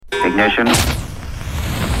ignition.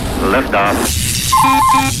 Lift off.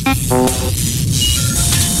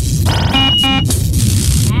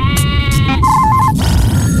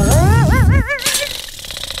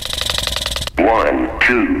 One,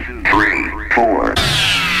 two, three, four.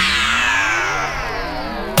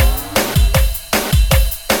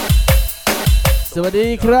 สวัสดี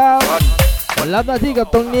ครับผมรับหน้าที่กับ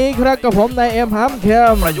ตรงนี้ครับกับผมนายเอ็มฮัมเค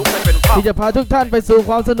มที่จะพาทุกท่านไปสู่ค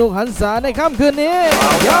วามสนุกหันษาในค่ำคืนนี้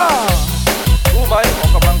รู้ไหมออก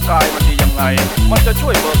กำลังกายมันดียังไงมันจะช่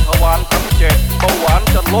วยเบิกทวารทั้ง7เบาหวาน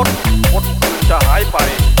จะลดมดผื่นจะหายไป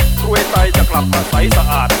กรวยไตจะกลับมาใสสะ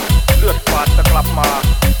อาดเลือดฝาดจะกลับมา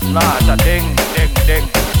หน้าจะเด้งเด้งเด้ง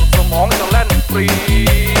สมองจะแล่นปรี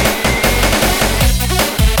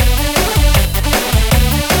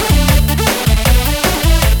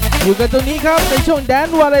อยู่กันตรงนี้ครับในช่วงแดน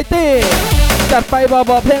วาไรตี้จัดไปบ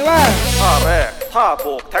อเพลงแรกท่าแรกท่าโบ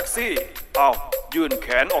กแท็กซี่เอายื่นแข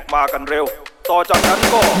นออกมากันเร็วต่อจากนั้น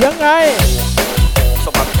ก็ยังไงส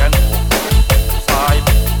ะบัดแขนซ้าย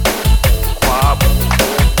ขวา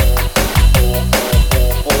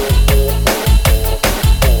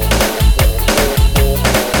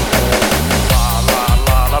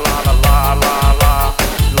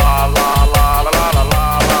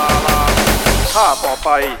ท่าต่อไป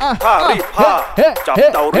ท่ารีดผ้าจับ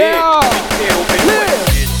เตารีดเอวไปด้วย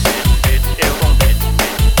บิดเอวต้อง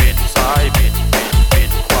บิดซ้ายบิด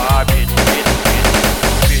ขวาบิด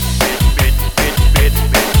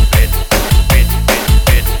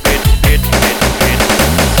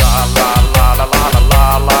ลาลาลาลาลาลาลา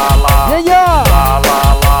ลาลาเยอะลาลา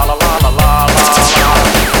ลาลาลาลาลา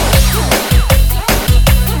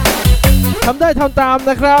ทำได้ทำตาม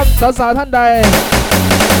นะครับสาวๆท่านใด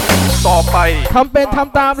ต่อไปทำเป็นท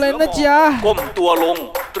ำตามเลยนะจ๊ะก้มตัวลง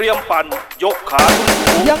เตรียมปั่นยกขาขึ้น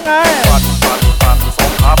สูงยังไงปั่นสอ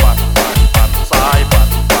งขาปั่นซ้ายปั่น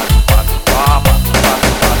ขวาปั่น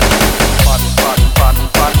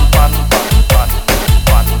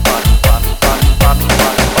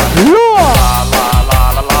รั่วลาลาลา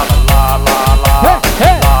ลาลาลาลาเ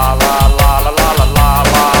ฮ้ลาลาลาลาลาลาลา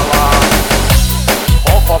ลาลาข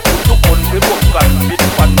อขอบคุณทุกคนที่ร่วมกันบิด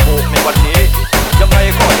ปั่นโบกในวันนี้ยังไง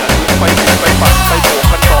ก็อย่าลืมไปบิดไปปั่นไปโบก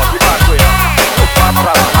กันต่อที่บ้านด้วยนะเพื่อความปร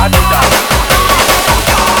ารถนาดีจ้า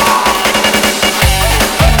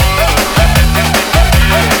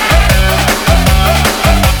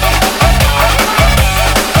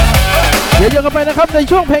เดี๋ยวกันไปนะครับใน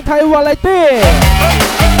ช่วงเพลงไทยวาไรตี้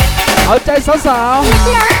เอาใจสาว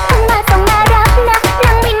ๆต้องน่ารักนะ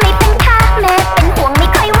นั่งวินไม่เป็นท่าแม่เป็นห่วงไม่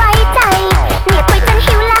ค่อยไว้ใจเมียคุยจน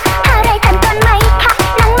หิวละอะไรทันตอนไหมคะ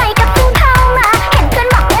นั่งไม่กับพึ่งเข้ามาเห็นเพื่อน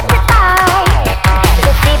บอกว่าจะตายจ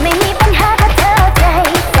ะจีบไม่มีปัญหาเพราะเธอใจ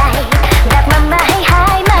ใส่แบบมาให้หา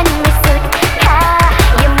ยมันไม่สุดค่ะ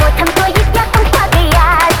อย่ามัวทำตัวยึกยักต้องควักกระยา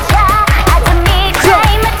ช้าอาจจะมีใคร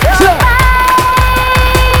มาโทรไป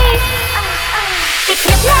ติด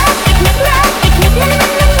นิดนะติดนิดนะติดนิดน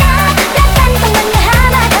ะ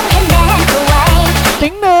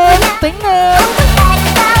ติ๊งเนิน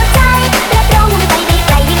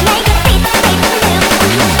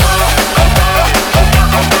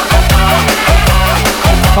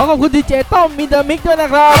ขอขอบคุณดีเจต้อมมินเดอร์มิกด้วยนะ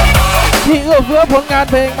ครับที่เอื้อเฟื้อผลงาน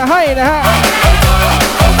เพลงมาให้นะฮะ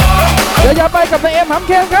เดี๋ยวอย่าไปกับนายเอ็มหำเ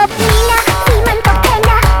ค็มครับนี่นะที่มันตกแทน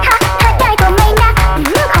นะถ้าได้ก็ไม่นะ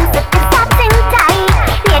คงสุดจะซาบซึ้งใจ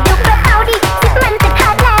เนี่ยดูกระเป๋าดิซิปมันจะขา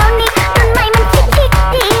ดแล้วนี่รุ่นใหม่มันคิด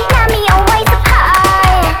ดีน่ามีเอาไว้สะพา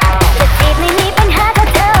ยจะจีบไม่มีปัญหาถ้า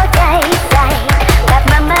เธอใจใส่แบบ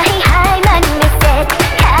มาให้หายมันไม่เสร็จ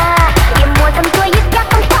ค่ะอย่ามัวทำตัวยึกยัก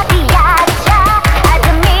ต้องควักกระยาช้าอาจจ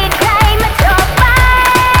ะมีใครมาโทรไป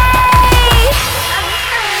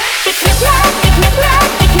ติดนิดนะติดนิดนะ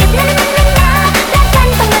ติดนิดนะรักกัน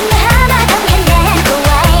ต้องมันมาหามาทำคะแนนก็ไ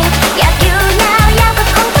ว้อยากอยู่ยาวก็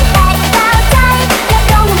คงต้องแตกสาวใจแล้ว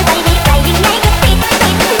ตรงไปได้ไกลยังไงก็ติ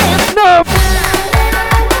ดนึบ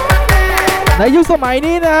ในยุคสมัย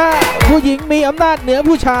นี้นะผู้หญิงมีอำนาจเหนือ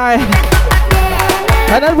ผู้ชาย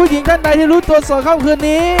ฉะนั้นผู้หญิงท่านใดที่รู้ตัวสอนค่ำคืน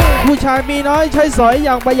นี้ผู้ชายมีน้อยใช้สอยอ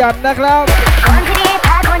ย่างประหยัดนะครับคนที่ดีพ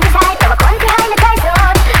าคนที่ใช้แต่ว่าคนที่ให้และใช้สุ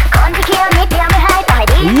ดคนที่เคี้ยวนิดเดียวไม่ให้ต่อให้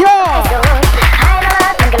ดีให้มาเลิ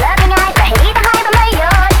กมันก็เลิกง่ายแต่ให้ดีต้องให้เป็นประโย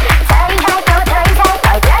ชน์เธอยิ่งให้ตัวเธอยิ่งใช้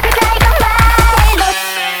ต่อยเจอที่ใจต้องไม่หลุด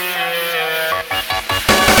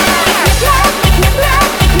ติดนิดนะ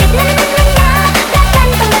ติดนิดนะรักกัน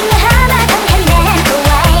ต้องมันมาหามาทำคะแนนก็ไ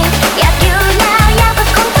ว้อยากอยู่ยาวก็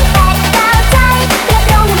คงต้องแตกสาวใจแล้ว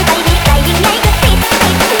ตรงไปได้ไกลยังไงก็ติดนึบ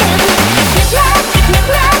ติดนิดนะติดนิด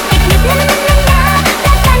นะติดนิดนะ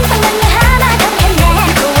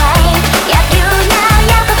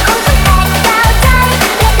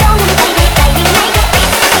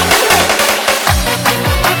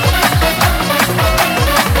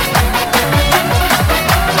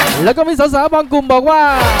แล้วก็มีสาวๆบางกลุ่มบอกว่า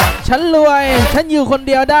ฉันรวยฉันอยู่คนเ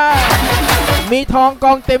ดียวได้มีทองก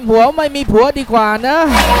องเต็มหัวไม่มีผัวดีกว่านะ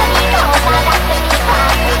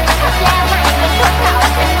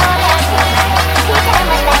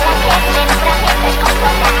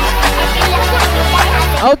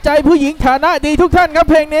เอาใจผู้หญิงฐานะดีทุกท่านครับ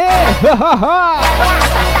เพลงนี้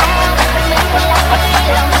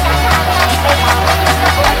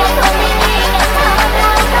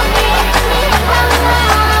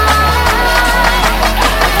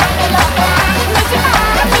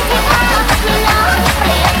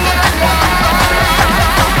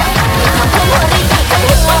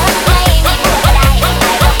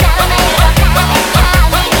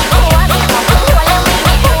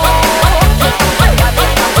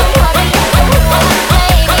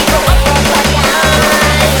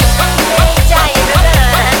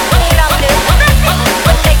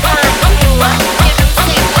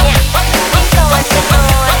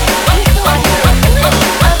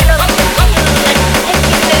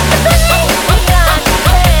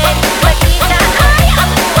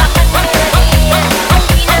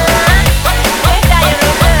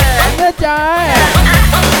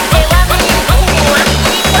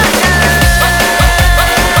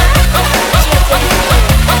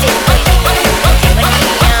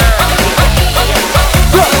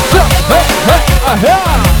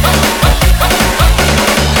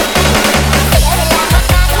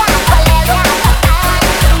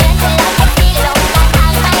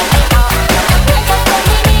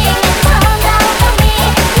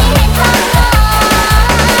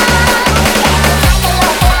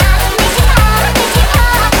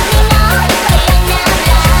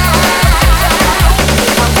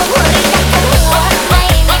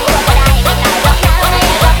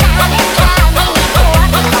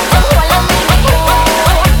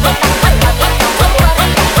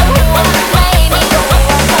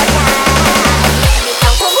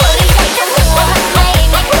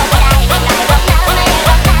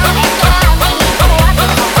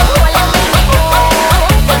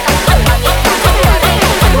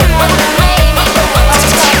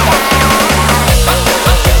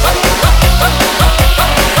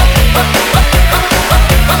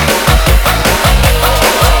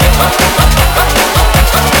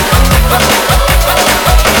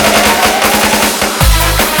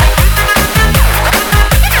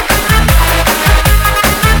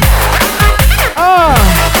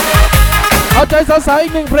ใจสาวๆอี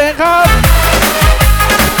กหนึ่งเพลงครับ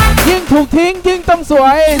ยิ่งถูกทิ้งยิ่งต้องสว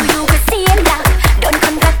ย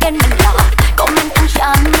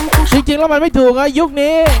จริงๆแล้วมันไม่ถูกอะยุค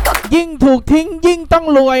นี้ยิ่งถูกทิ้งยิ่งต้อง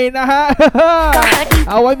รวยนะฮะ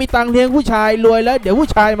เอาไว้มีตังค์เลี้ยงผู้ชายรวยแล้วเดี๋ยวผู้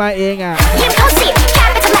ชายมาเองอะยิ่งเข้าสิแค่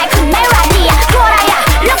ไปทำไมคุณไม่รักดีอะกลัวอะไรอะ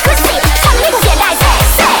เลิกคือสิทำให้คุณเสียดายแท้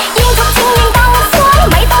ยิ่งถูกทิ้งยิ่งต้องสวย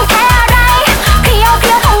ไม่ต้องแคร์อะไรเพียว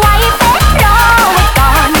เอาไว้เป๊ะรอไว้ก่อ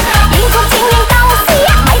นยิ่งถูกทิ้งยิ่งต้องเสีย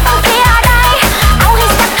ไม่ต้องเคลียร์อะไรเอาให้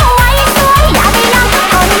สักเอาไว้สวยอย่าไปยอมท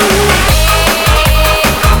น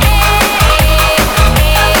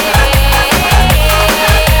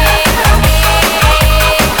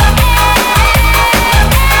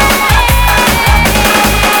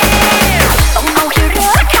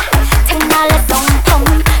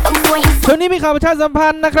ช่วงนี้มีข่าวประชาสัมพั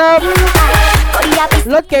นธ์นะครับ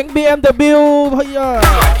รถเก๋ง BMW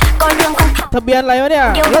ทะเบียนอะไรวะเนี่ย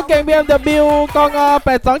รถเก๋ง BMW กง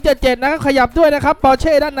8277นะครับขยับด้วยนะครับปอร์เ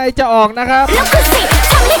ช่ด้านในจะออกนะครับ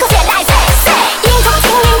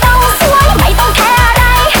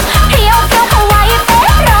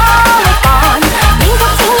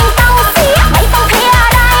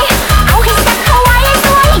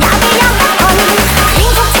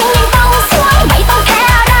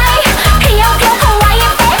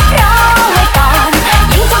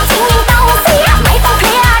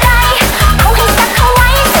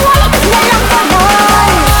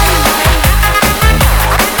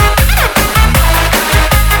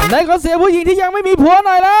ไหนขอเสียผู้หญิงที่ยังไม่มีผัวห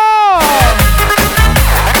น่อยแล้ว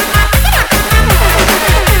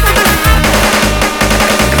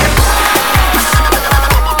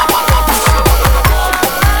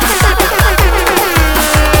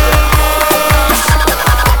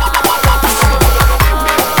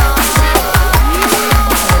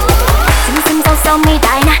ซึมๆเศร้าๆไม่ไ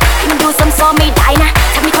ด้นะมันดูซ้ำๆไม่ได้นะ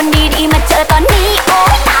ถ้ามีคนดีๆมาเจอตอนนี้โอ๊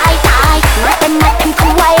ยตายมาเต็มคุ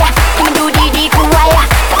ยอะให้มันดูดีๆคุยอะ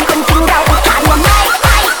ถ้ามีคนจริงเราก็ผ่านว่าไม่ต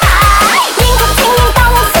ายยิ่ง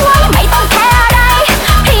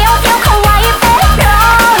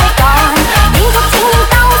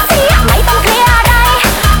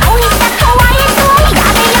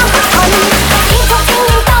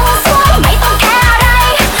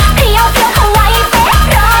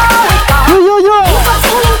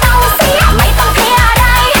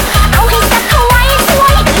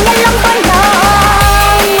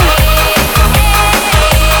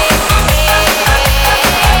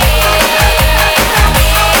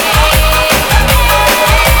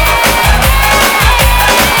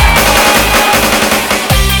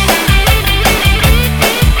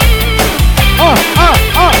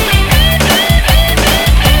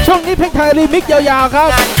รีมิกยาวๆครับ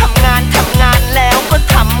ทำงานแล้วก็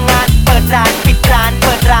ทำงานเปิดร้านปิดร้านเ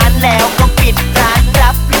ปิดร้านแล้วก็ปิดร้าน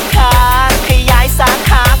รับลูกค้าขยายสา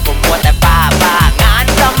ขาผมมัวแต่บ้างาน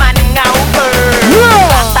ก็มันเงาเปิ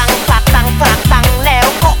ดฝากตังแล้ว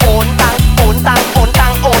ก็โอนตัง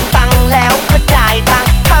แล้วก็จ่ายตัง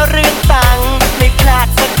ถ้าเรื่องตังไม่พลาด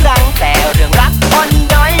สักครั้งแต่เรื่องรักอ่อน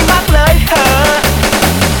ด้อยมากเลยเธอ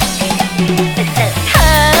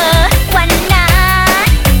วันนั้น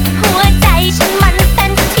หัวใจฉันมันเต้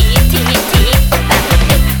นทีแบบ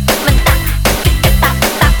มันตัก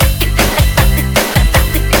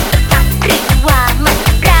หรือว่ามัน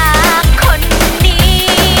รักคนนี้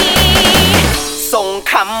ส่ง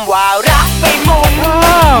คำว่ารักไปหมุน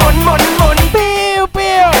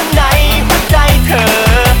ปิ้วในหัวใจเธอ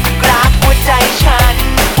กราบหัวใจฉัน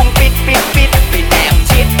พุ่งปิดไปแนบ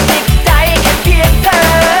ชิดติดใจแค่เพียงเธอ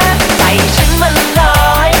ใจฉันมันล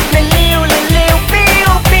อยและลิ้ว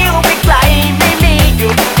ปิ้วไปไกลไม่มีหยุ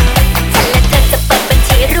ดฉันและเธอจะเปิดบัญ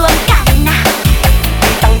ชีร่วมกันนะมี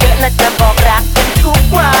ตังเยอะและจะบอกรักกันทุก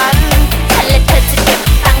วันฉันและเธอจะเก็บ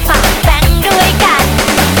ตังฝากแบงค์ด้วยกัน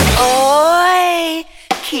โอ้ย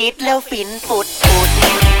คิดแล้วฟินปุด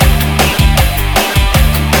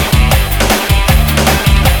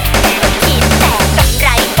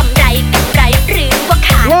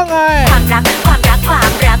ว่าไงควา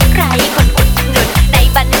มรักใครคนอุดหนุนใน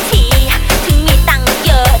บัญชีถึงมีตังเ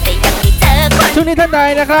ยอะแต่ยังไม่เจอคนช่วงนี้ท่านใด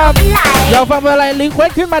นะครับอยากฟังอะไรลิงก์เคว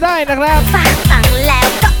สขึ้นมาได้นะครับฝากตังแล้ว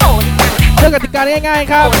ก็โอนตังเรื่องกติกาง่าย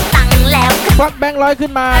ๆครับโอนตังแล้วก็ควักแบงค์ร้อยขึ้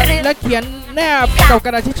นมาและเขียนแนบกับกร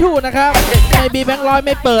ะดาษทิชชู่นะครับในบีแบงค์ร้อยไ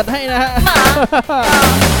ม่เปิดให้นะฮะ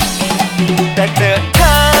แต่เจอเธ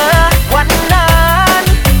อวันนั้น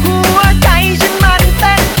หัวใจฉันมันเ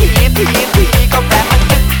ต้นทีก็แบบ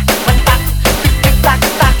มันตัก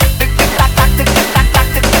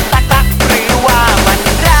หรือว่ามัน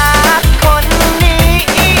รักคนนี้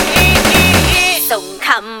ส่งค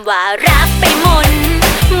ำว่ารักไปหมุน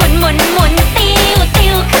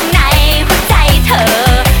ติ้วข้างในหัวใจเธอ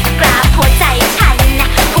กราบหัวใจฉันนะ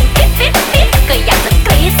คงปิดก็อยากจะก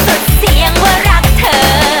รี๊ดสุดเสียงว่ารักเธอ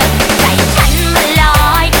ใจฉันมันลอ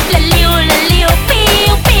ยและลิ้ว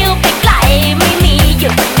ปิ้วไปไกลไม่มีหยุ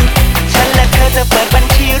ดฉันและเธอจะเปิดบัญ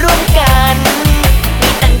ชีร่วมกันมี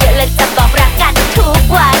ตังเยอะและจะบอกรักกันทุก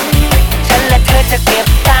วันฉันและเธอจะเก็บ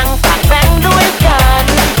ตังฝากแบงค์ด้วยกัน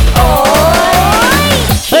โอ้ย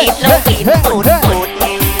คิดแล้วฟินสุด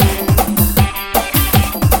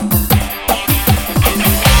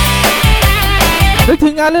นึกถึ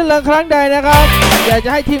งงานเรื่องเริงครั้งใดนะครับอยากจะ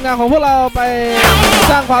ให้ทีมงานของพวกเราไป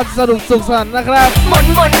สร้างความสนุกสุขสันต์นะครับ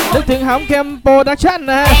นึกถึงหำเคมโปรดักชั่น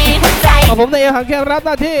นะฮะของผมในหำเคมรับห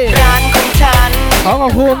น้าที่ขอ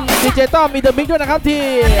บคุณดีเจต้อมมีเดอะมิกด้วยนะครับที่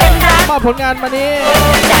มอบผลงานมานี้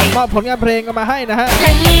มอบผลงานเพลงกันมาให้นะฮะ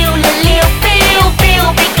ลิ้วปิ้ว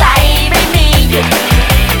ไปไกลไม่มีหยุด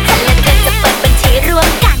ฉันและเธอจะเปิดบัญชีร่วม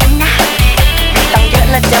กันนะมีตังเยอะ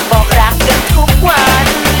และจะบอกรักกันทุกวัน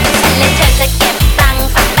ฉันและเธอจะเก็บตัง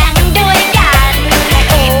ฝากแบงค์ด้วยกัน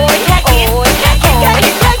โอ้ยแค่คิด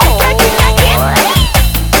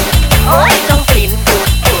โอ้ยต้องฟินสุด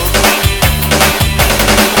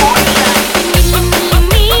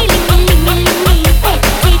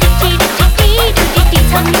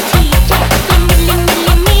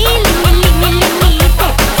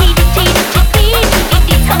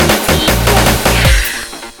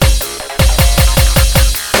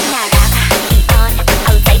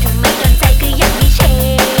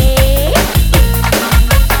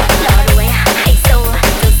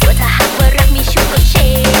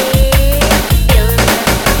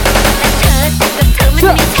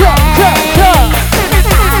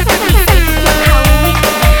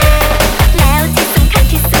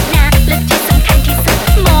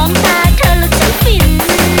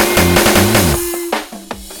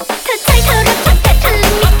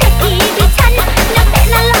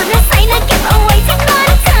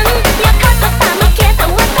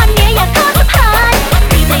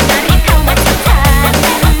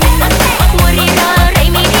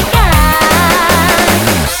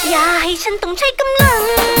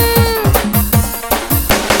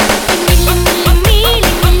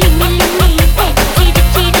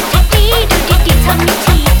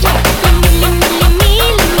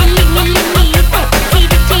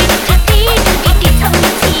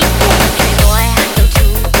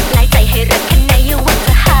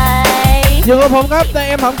อยู่กับผมครับแต่เ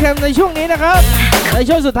อ็มหำเคมในช่วงนี้นะครับใน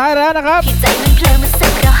ช่วงสุดท้ายแล้วนะครับ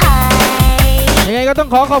ยังไงก็ต้อง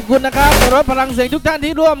ขอบคุณนะครับรถพลังเสียงทุกท่าน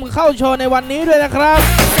ที่ร่วมเข้าโชว์ในวันนี้ด้วยนะครับ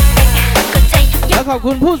และขอบ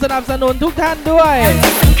คุณผู้สนับสนุนทุกท่านด้วย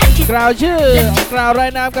กล่าวชื่อกล่าวรา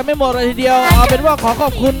ยนามกันไม่หมดเลยทีเดียวเอาเป็นว่าขอขอ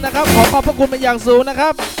บคุณนะครับขอขอบพระคุณเป็นอย่างสูงนะครั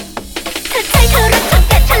บเธอใจเธอรักเธอแ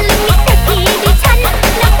ต่ฉันลิมิตแต่ทีดิฉันน่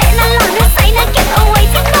าเตะน่าหล่อน่าใสน่าเก็บเอาไว้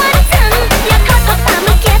ที่นอนฉันอยากทอดตาเ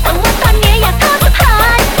มื่อกี้แต่ว่าตอนนี้อยากทอดสะพา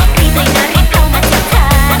นรีบเลยนะรีบเข้ามาจัดกา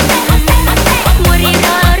รมัวรีร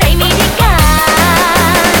ออะไรไม่ได้กา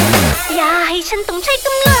รอย่าให้ฉันต้องใช้ก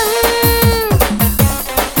ำลัง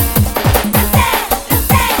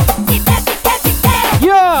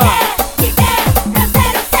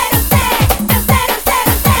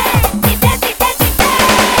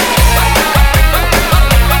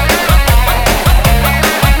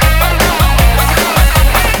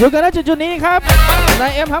อยู่กันณจุดนี้ครับนา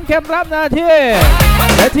ยเอ็มฮัมเคมรับหน้าที่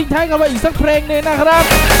และทิ้งท้ายกันไว้อีกสักเพลงหนึ่งนะครับ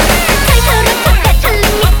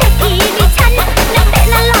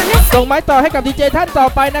ส่งไม้ต่อให้กับดีเจท่านต่อ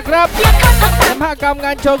ไปนะครับในภาคกรรมง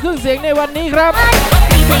านโชว์เครื่องเสียงในวันนี้ครับ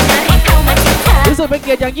รู้สึกเป็นเ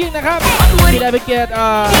กียรติอย่างยิ่งนะครับที่ได้เป็นเกียรติ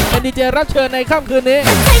เป็นดีเจรับเชิญในค่ำคืนนี้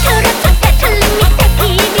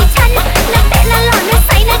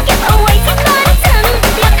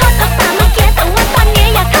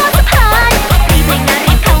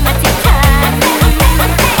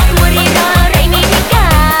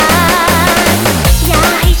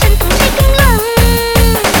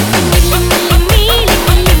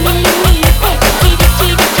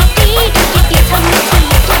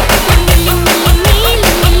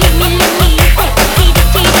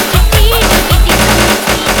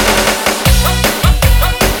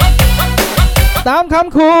ตามค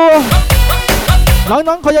ำครูน้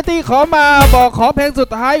องๆโคโยตี้ขอมาบอกขอเพลงสุด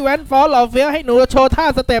ท้ายแว้นฟอสหล่อเฟี้ยวให้หนูโชว์ท่า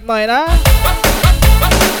สเต็ปหน่อยนะ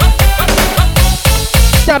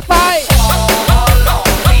จัดไป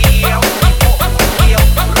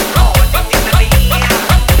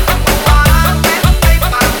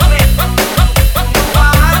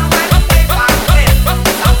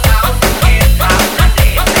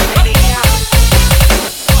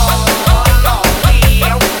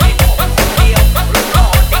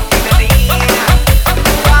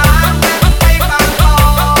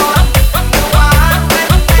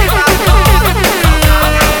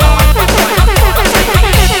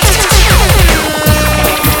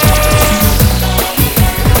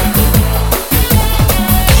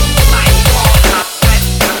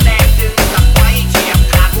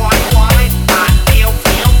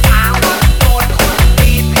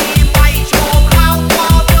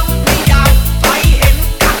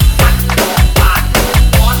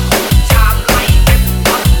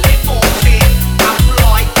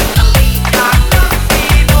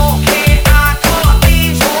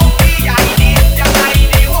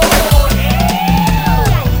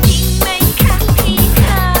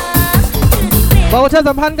บอกประชา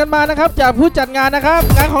สัมพันธ์กันมานะครับจากผู้จัดงานนะครับ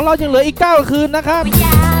งานของเรายังเหลืออีก9คืนนะครับ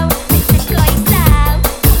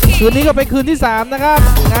คืนนี้ก็เป็นคืนที่3นะครับ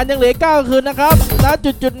งานยังเหลือ9คืนนะครับณ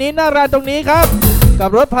จุดนี้หน้าร้านตรงนี้ครับกับ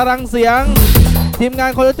รถพลังเสียงทีมงา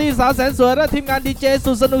นโคโยตี้สาวแสนสวยและทีมงานดีเจ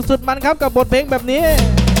สุดสนุกสุดมันครับกับบทเพลงแบบนี้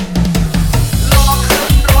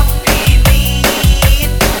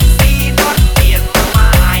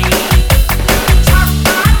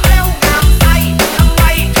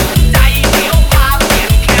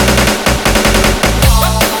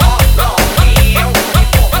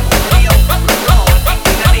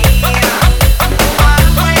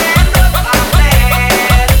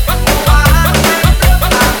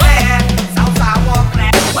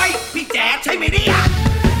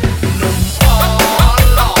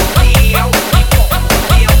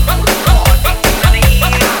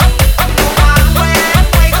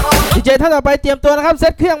ท่านต่อไปเตรียมตัวนะครับเซ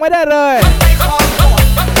ตเครื่องไว้ได้เลย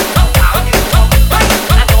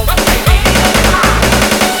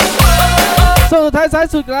ส่วนสุดท้ายสาย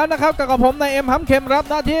สุดแล้วนะครับกับผมนายเอ็มฮัมเคมรับ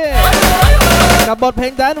หน้าที่กับบทเพล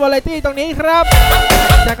งแดนวาไรตี้ตรงนี้ครับ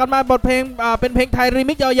จากกันมาบทเพลงเป็นเพลงไทยรี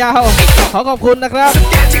มิกซ์ยาวๆขอขอบคุณนะครับ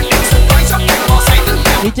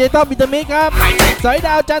ดีเจต้อมบิตามิครับสายด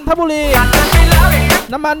าวจันทบุรี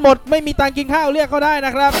น้ำมันหมดไม่มีตังกินข้าวเรียกเขาได้น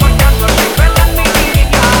ะครับ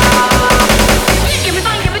อย่าไป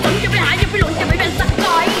ฟังอย่าไปสนอย่าไปหาอย่าไปหลงอย่าไปเป็นสัก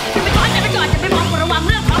ก้อยอย่าไปถอนอย่าไปจอดอย่าไปมองระวังเ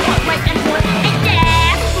รื่องของหมดไว้กันหมดไอ้แจ๊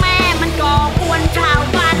สแม่มันก่อกวนชาว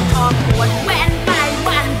บ้านทองปวดแว่นไป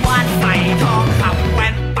วันใส่ทองขับแว่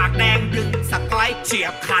นปากแดงดึงสักไกลเฉีย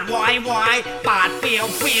บขาดวายปาดเฟี้ยว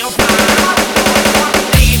เฟี้ยวปาด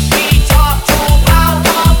ตีพี่ชอบโชว์เผาท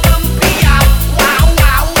อปึ้มพี่ยาวว้าว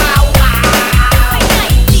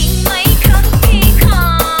จริงไหมครับพี่คะ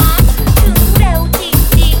ถึงเร็วจริง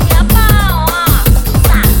หรือเปล่า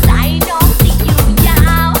สะใจน้องที่อยู่ยา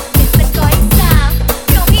วเป็นสกอยสาว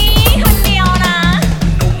เดี๋ยวพี่คนเดียวนะ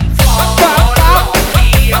หนุ่มฟอฟ้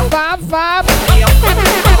า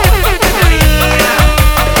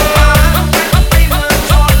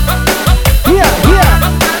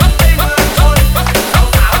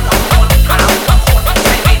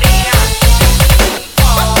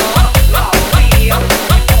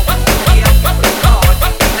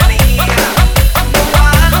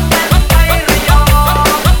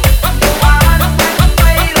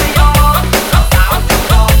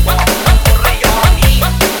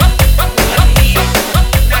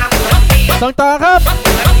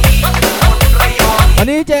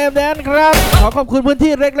เอ็มแดนครับขอขอบคุณพื้น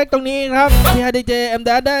ที่เล็กๆตรงนี้ครับที่ให้ดีเจเอ็มแด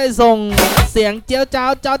นได้ส่งเสียงเจียวจ้า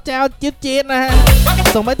วจ้าวแจ้วจิ๊ดจี๊ดนะฮะ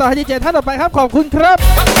ส่งไปต่อให้ดีเจท่านต่อไปครับขอบคุณครั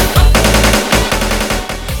บ